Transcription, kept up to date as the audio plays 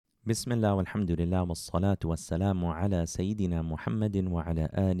Bismillah walhamdulillah wassalatu wassalamu ala Sayyidina Muhammadin wa ala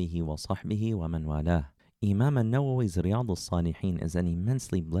alihi wa sahbihi wa man walah. Imam al-Nawawi's Riyadh al-Salihin is an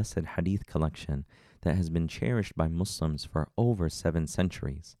immensely blessed hadith collection that has been cherished by Muslims for over 7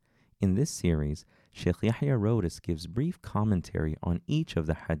 centuries. In this series, Sheikh Yahya Rodis gives brief commentary on each of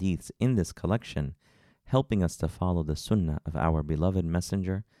the hadiths in this collection, helping us to follow the sunnah of our beloved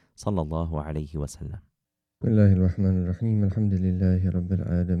Messenger sallallahu alayhi wa sallam. بسم الله الرحمن الرحيم الحمد لله رب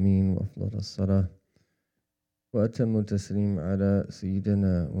العالمين وأفضل الصلاة وأتم التسليم على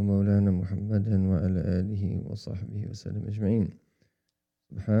سيدنا ومولانا محمد وعلى آله وصحبه وسلم أجمعين.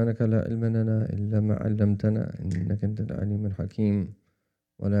 سبحانك لا علم لنا إلا ما علمتنا إنك أنت العليم الحكيم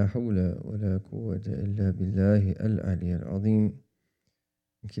ولا حول ولا قوة إلا بالله العلي العظيم.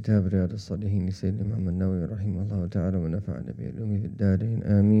 كتاب رياض الصالحين لسيدنا محمد النووي رحمه الله تعالى ونفعنا بعلومه في الدارين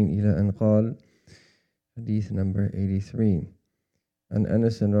آمين إلى أن قال Hadith number 83. عن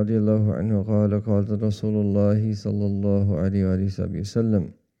أنس رضي الله عنه قال قال رسول الله صلى الله عليه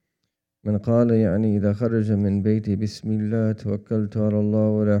وسلم من قال يعني إذا خرج من بيتي بسم الله توكلت على الله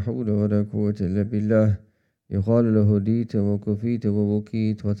ولا حول ولا قوة إلا بالله يقال له هديت وكفيت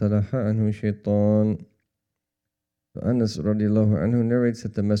وبكيت وتلحى عنه الشيطان. Anas radiallahu anhu narrates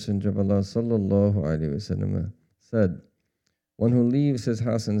that the Messenger of Allah sallallahu alayhi wasallam said, one who leaves his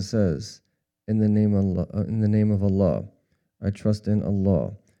house and says, in the name of Allah, I trust in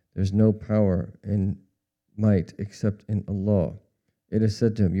Allah. There's no power and might except in Allah. It is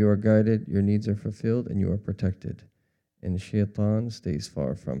said to him, you are guided, your needs are fulfilled, and you are protected. And shaitan stays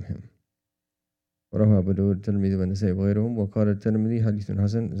far from him. وروى أبو داود الترمذي والنسائي وغيرهم وقال الترمذي حديث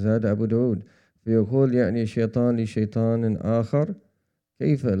حسن زاد أبو داود فيقول يعني الشيطان لشيطان آخر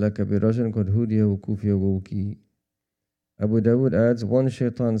كيف لك برجل قد هدي وكوفي ووكي. Abu Dawud adds, one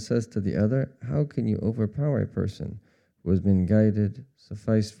shaitan says to the other, how can you overpower a person who has been guided,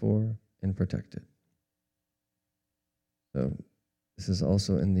 sufficed for, and protected? So this is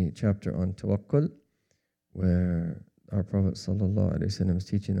also in the chapter on tawakkul, where our Prophet ﷺ is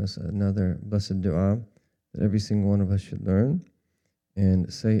teaching us another blessed dua that every single one of us should learn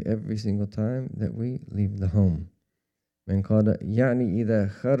and say every single time that we leave the home. من قال يعني إذا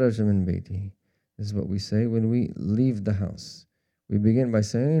خرج من بيته. This is what we say when we leave the house. We begin by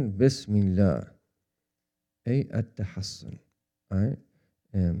saying, Bismillah, ay at-tahassun. I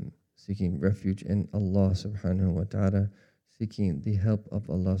am seeking refuge in Allah subhanahu wa ta'ala, seeking the help of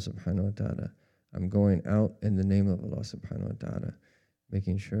Allah subhanahu wa ta'ala. I'm going out in the name of Allah subhanahu wa ta'ala,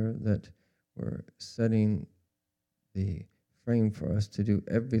 making sure that we're setting the frame for us to do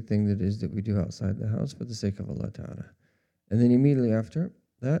everything that is that we do outside the house for the sake of Allah ta'ala. And then immediately after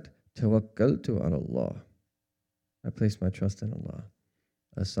that, Tawakkaltu ala Allah. I place my trust in Allah.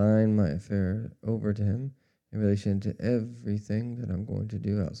 Assign my affair over to Him in relation to everything that I'm going to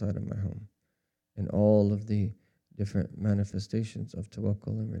do outside of my home. And all of the different manifestations of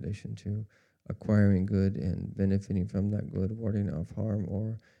tawakkul in relation to acquiring good and benefiting from that good, warding off harm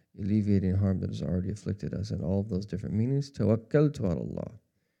or alleviating harm that has already afflicted us, and all of those different meanings. Tawakkaltu ala Allah.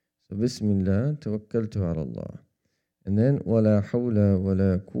 So Bismillah, Tawakkaltu ala Allah. And then, وَلَا حَوْلَ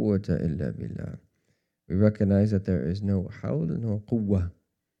وَلَا قُوَّةَ إِلَّا بِاللَّهِ. We recognize that there is no hawl, no quwwah.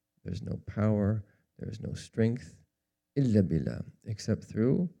 There's no power, there is no strength, إِلَّا بِاللَّهِ, except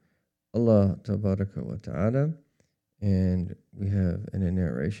through Allah tabaraka wa ta'ala. And we have in a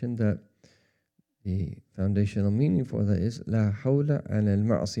narration that the foundational meaning for that is لَا حَوْلَ عَلَى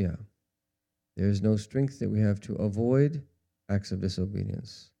الْمَعْصِيَةِ. There is no strength that we have to avoid acts of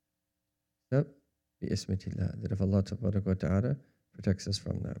disobedience. Except بِإِسْمِةِ that if Allah tabaraka wa ta'ala protects us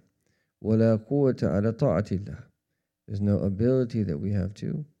from that. وَلَا قُوَّةَ عَلَى طَاعَةِ اللَّهِ. There's no ability that we have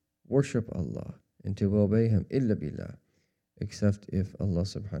to worship Allah and to obey Him إِلَّا بِاللَّهِ, except if Allah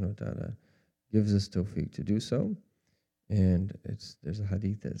subhanahu wa ta'ala gives us tawfiq to do so. And there's a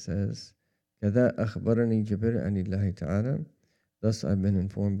hadith that says, كَذَا أَخْبَرَنِي جِبْرِيلُ عَنِ اللَّهِ تَعَالَى. Thus I've been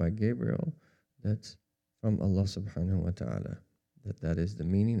informed by Gabriel that's from Allah subhanahu wa ta'ala. That is the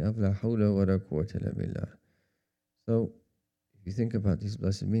meaning of La hawla wa la quwwata illa billah. So, if you think about these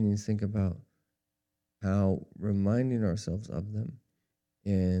blessed meanings, think about how reminding ourselves of them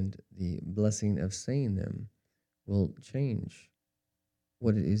and the blessing of saying them will change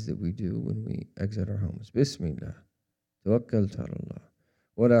what it is that we do when we exit our homes. Bismillah, tawakkaltu ala Allah,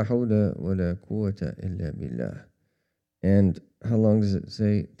 wa la hawla wa la quwwata illa billah. And how long does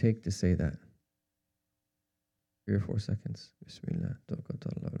it take to say that? 3 or 4 seconds. Bismillah. 3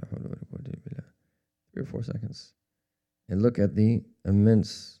 or 4 seconds. And look at the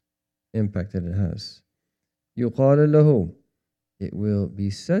immense impact that it has. يُقَالَ لَهُ. It will be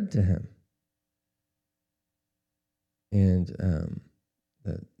said to him. And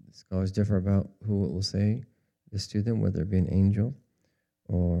scholars differ about who will say this to them, whether it be an angel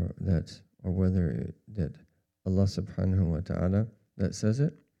or whether that Allah subhanahu wa ta'ala that says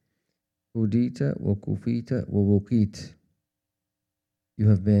it. Hudita wa kufita wa wuqit. You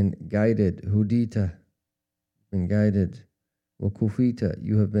have been guided. Hudita, been guided. Wa kufita,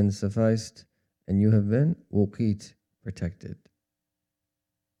 you have been sufficed, and you have been wuqit, protected.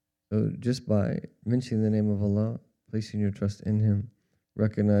 So just by mentioning the name of Allah, placing your trust in Him,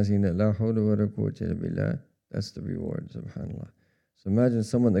 recognizing that la hawla wa la quwwata illa billah, that's the reward, subhanAllah. So imagine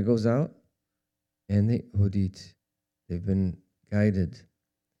someone that goes out and they've been guided.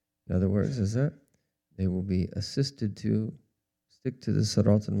 In other words, is that they will be assisted to stick to the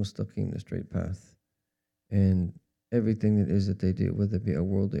sirat al-mustaqim, the straight path. And everything that is that they do, whether it be a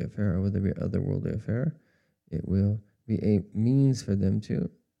worldly affair or whether it be other worldly affair, it will be a means for them to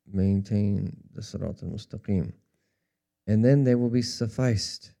maintain the sirat al-mustaqim. And then they will be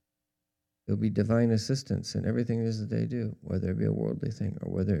sufficed. There will be divine assistance in everything it is that they do, whether it be a worldly thing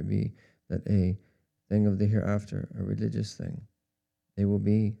or whether it be that a thing of the hereafter, a religious thing. They will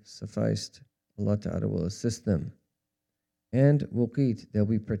be sufficed. Allah Ta'ala will assist them. And wuqit, they'll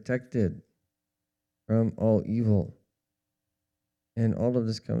be protected from all evil. And all of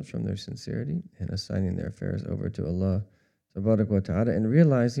this comes from their sincerity and assigning their affairs over to Allah Tabarak wa Ta'ala, and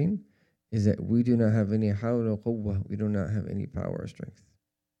realizing is that we do not have any hawla quwwah, we do not have any power or strength.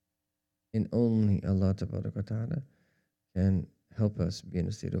 And only Allah Tabarak wa Ta'ala can help us be in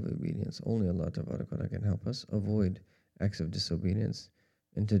a state of obedience. Only Allah Tabarak wa Ta'ala can help us avoid acts of disobedience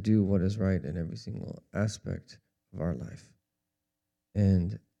and to do what is right in every single aspect of our life.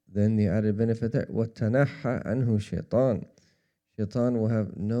 And then the added benefit that وَتَنَحَّى عَنْهُ شَيْطَانٌ. Shaitan will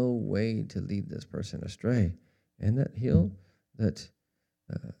have no way to lead this person astray, and that he'll that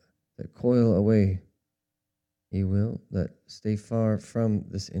coil away. He will that stay far from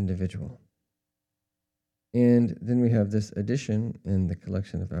this individual. And then we have this addition in the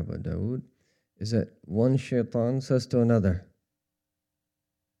collection of Abu Dawood, is that one shaitan says to another,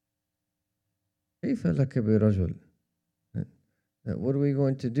 كيف لك برجل? That what are we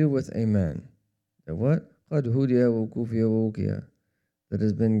going to do with a man? That what? قد هدي وكفي ووقيا. That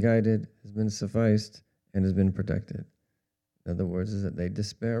has been guided, has been sufficed, and has been protected. In other words, is that they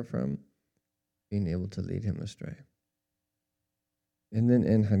despair from being able to lead him astray. And then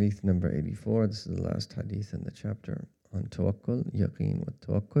in hadith number 84, this is the last hadith in the chapter on tawakkul, yaqeen wa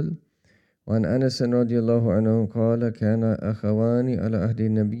tawakkul. وعن أنس رضي الله عنه قال كان أخوان على عهد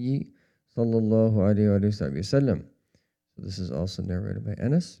النبي صلى الله عليه وسلم. So this is also narrated by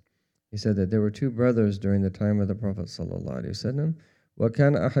Anas. He said that there were two brothers during the time of the Prophet صلى الله عليه وسلم.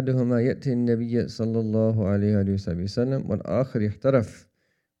 وكان أحدهما يأتي النبي صلى الله عليه وسلم والآخر احترف.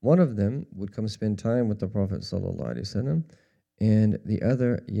 One of them would come spend time with the Prophet صلى الله عليه وسلم, and the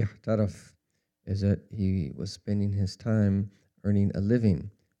other يحترف, is that he was spending his time earning a living.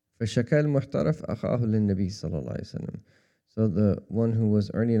 فشكى المحترف أخاه للنبي صلى الله عليه وسلم. So the one who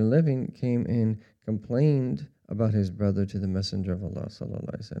was earning a living came and complained about his brother to the Messenger of Allah صلى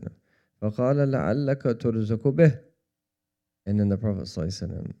الله عليه وسلم. فقال لعلك ترزق به. And then the Prophet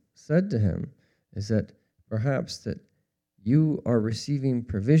ﷺ said to him, is that perhaps that you are receiving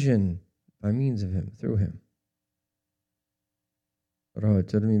provision by means of him, through him. So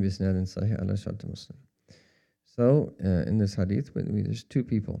in this hadith, there's two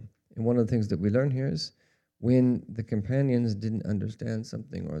people. And one of the things that we learn here is when the companions didn't understand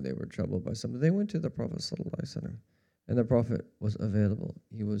something or they were troubled by something, they went to the Prophet ﷺ, and the Prophet was available.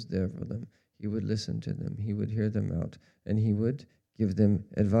 He was there for them. He would listen to them. He would hear them out. And he would give them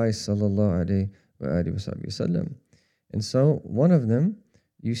advice, sallallahu alayhi wa sallam. And so one of them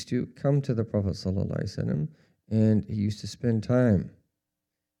used to come to the Prophet sallallahu alayhi wa sallam, and he used to spend time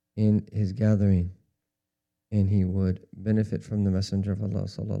in his gathering. And he would benefit from the Messenger of Allah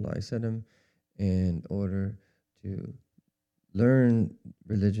sallallahu alayhi wa sallam in order to learn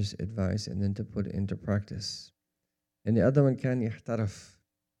religious advice and then to put it into practice. And the other one can yahtaraf.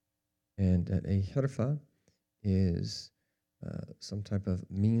 And that a hirfa is some type of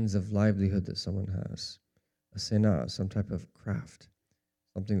means of livelihood that someone has. A sina, some type of craft.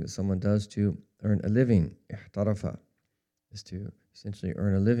 Something that someone does to earn a living. Ihtarafa is to essentially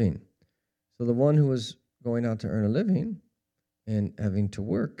earn a living. So the one who was going out to earn a living and having to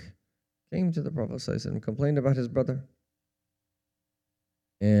work came to the Prophet ﷺ and complained about his brother.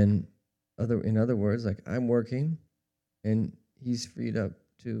 And in other words, like, I'm working and he's freed up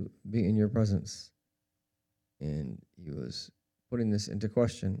to be in your presence. And he was putting this into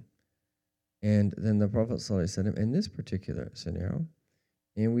question. And then the Prophet ﷺ, in this particular scenario,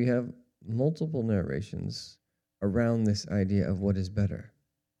 and we have multiple narrations around this idea of what is better.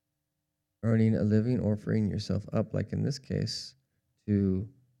 earning a living or freeing yourself up, like in this case, to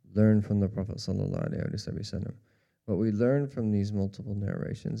learn from the Prophet sallallahu alaihi wasallam. What we learn from these multiple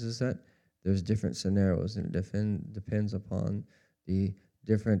narrations is that there's different scenarios, and it depends upon the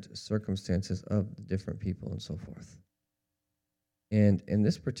different circumstances of the different people and so forth. And in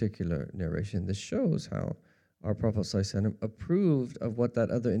this particular narration, this shows how our Prophet ﷺ approved of what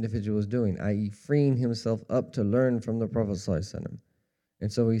that other individual was doing, i.e., freeing himself up to learn from the Prophet ﷺ.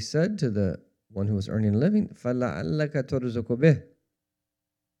 And so he said to the one who was earning a living, فَلَعَلَّكَ تُرْزُقُ بِهِ,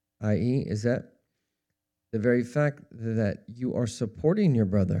 i.e., is that the very fact that you are supporting your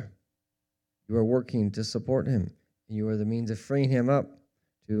brother, you are working to support him, you are the means of freeing him up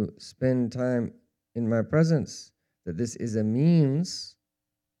to spend time in my presence, that this is a means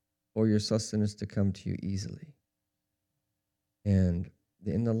for your sustenance to come to you easily. And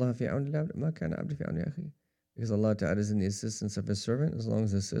because Allah Ta'ala is in the assistance of His servant, as long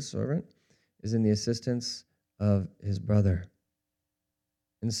as His servant is in the assistance of his brother.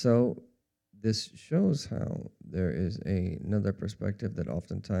 And so this shows how there is another perspective that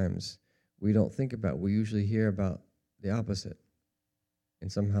oftentimes we don't think about. We usually hear about the opposite,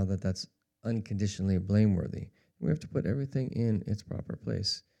 and somehow that's unconditionally blameworthy. We have to put everything in its proper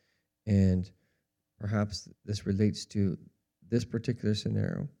place. And perhaps this relates to this particular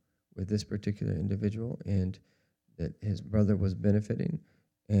scenario with this particular individual, and that his brother was benefiting,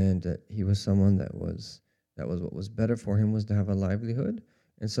 and that he was someone that was what was better for him, was to have a livelihood.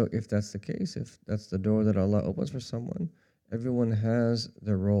 And so if that's the case, if that's the door that Allah opens for someone, everyone has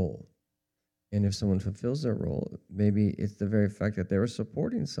their role. And if someone fulfills their role, maybe it's the very fact that they were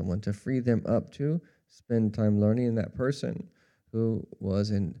supporting someone to free them up to spend time learning. And that person who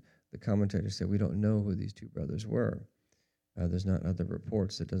was in the commentators said, we don't know who these two brothers were. There's not other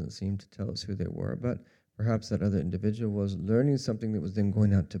reports. It doesn't seem to tell us who they were, but perhaps that other individual was learning something that was then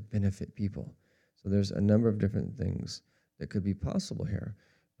going out to benefit people. So there's a number of different things that could be possible here.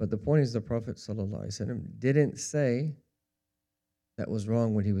 But the point is, the Prophet ﷺ didn't say that was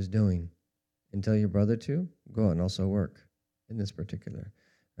wrong what he was doing, and tell your brother to go out and also work in this particular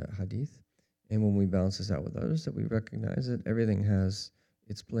hadith. And when we balance this out with others, that we recognize that everything has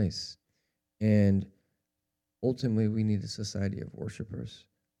its place. And ultimately, we need a society of worshipers.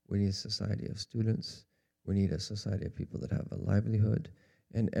 We need a society of students. We need a society of people that have a livelihood.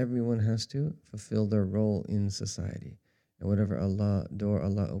 And everyone has to fulfill their role in society. And whatever door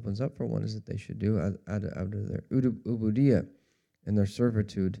Allah opens up for one is that they should do out of their ubudiyah and their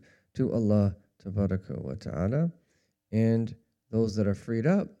servitude to Allah Tabaraka wa Ta'ala. And those that are freed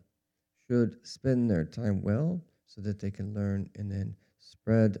up should spend their time well so that they can learn and then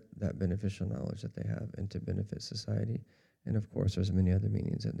spread that beneficial knowledge that they have and to benefit society. And of course, there's many other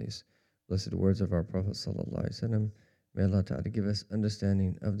meanings in these blessed words of our Prophet Sallallahu Alaihi Wasallam. May Allah Ta'ala give us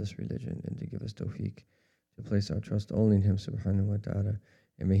understanding of this religion and to give us tawfiq to place our trust only in Him Subhanahu wa Ta'ala.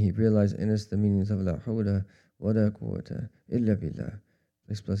 And may He realize in us the meanings of La hawla wa la quwwata illa billah.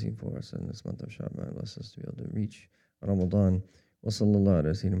 Please blessing for us in this month of Sha'ban. Bless us to be able to reach Ramadan. Wa sallallahu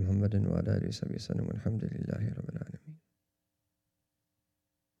ala sayyidina Muhammadin wa ala alihi wa sahbihi wa sallam. Walhamdulillahi rabbil alameen.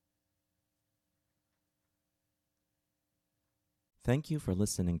 Thank you for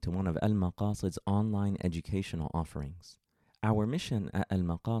listening to one of Al-Maqasid's online educational offerings. Our mission at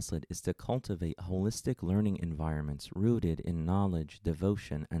Al-Maqasid is to cultivate holistic learning environments rooted in knowledge,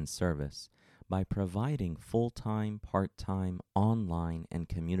 devotion, and service by providing full-time, part-time, online, and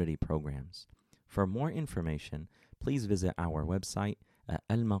community programs. For more information, please visit our website at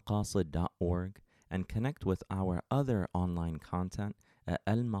almaqasid.org and connect with our other online content at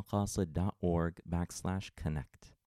almaqasid.org/connect.